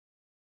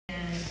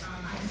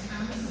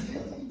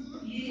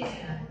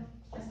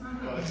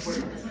Yeah,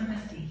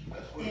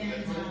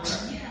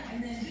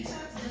 and then we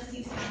talked to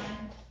Dusty Sky.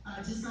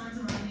 Just signed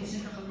to Run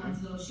Nation a couple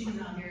months ago. She was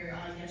out here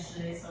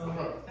yesterday, so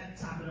that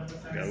top it up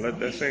with her. Gotta let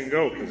that thing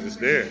go, because it's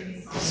there.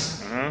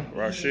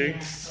 Rashi.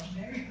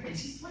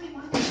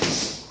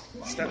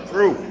 Step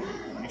through.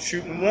 You're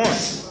shooting one.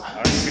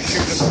 I should be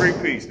shooting a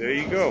three-piece. There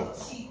you go.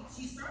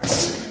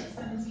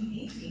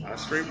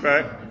 Nice straight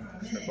back.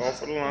 Step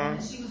off of the line.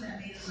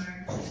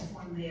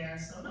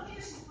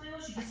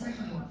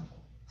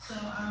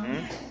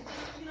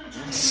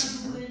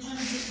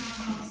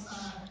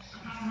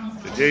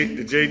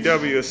 The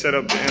JW is set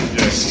up to MJ.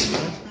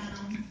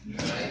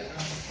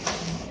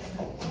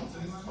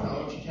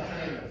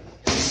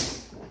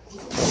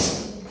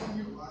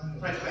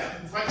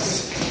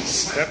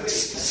 Step,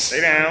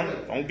 stay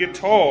down. Don't get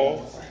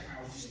tall.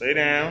 Stay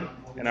down.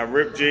 And I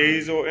rip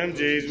J's or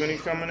MJ's when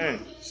he's coming in.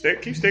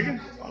 Keep sticking.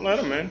 Don't let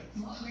him in.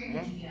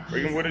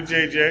 Bring him with a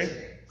JJ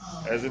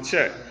as a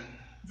check.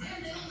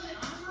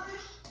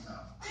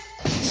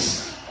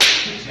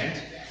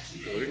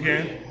 Do it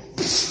again.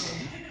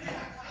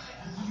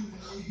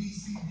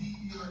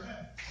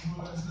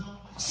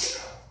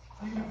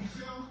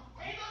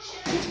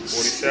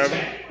 47.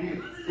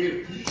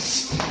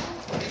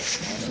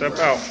 Step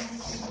out.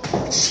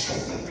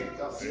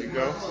 There you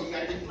go. More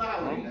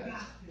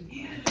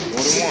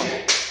than one.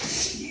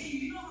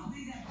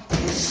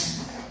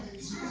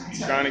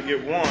 You're trying to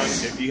get one.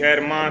 If you had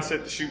a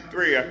mindset to shoot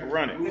three, I could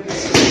run it. Off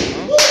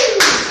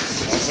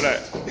of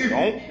that.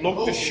 Don't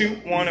look to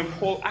shoot one and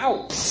pull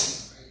out.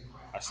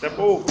 I step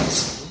over.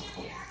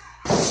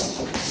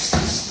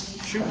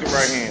 Shoot the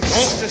right hand.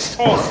 Don't just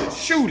toss it.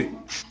 Shoot it.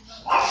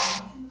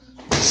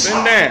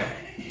 Bend down.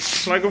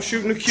 It's like I'm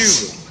shooting a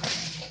Cuba.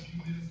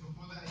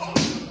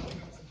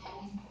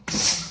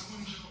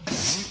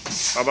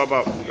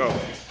 Go.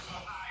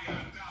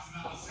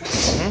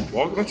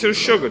 Walk into the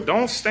sugar.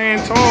 Don't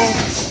stand tall.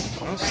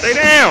 Stay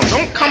down.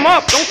 Don't come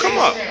up. Don't come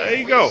up. There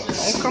you go.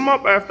 Don't come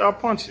up after I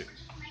punch it.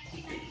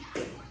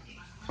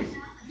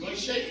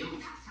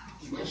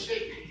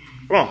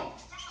 Come on.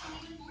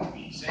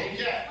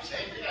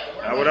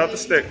 Now without the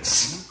stick.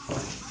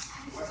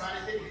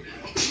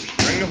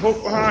 Bring the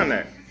hook behind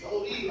that.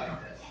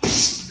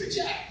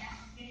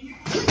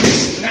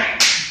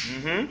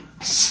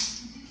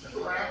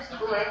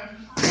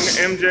 Bring the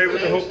MJ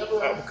with the hook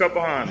uppercut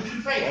behind it.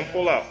 Don't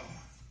pull out.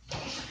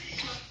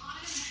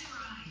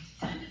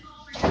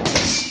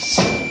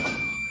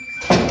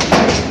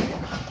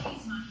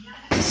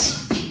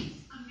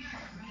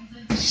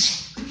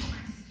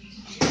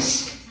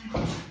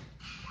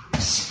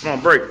 Come on,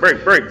 break.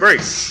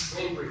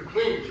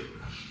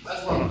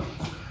 That's one.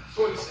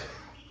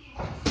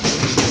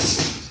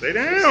 Stay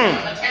down.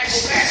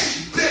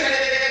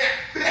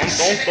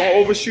 Don't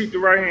overshoot the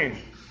right hand.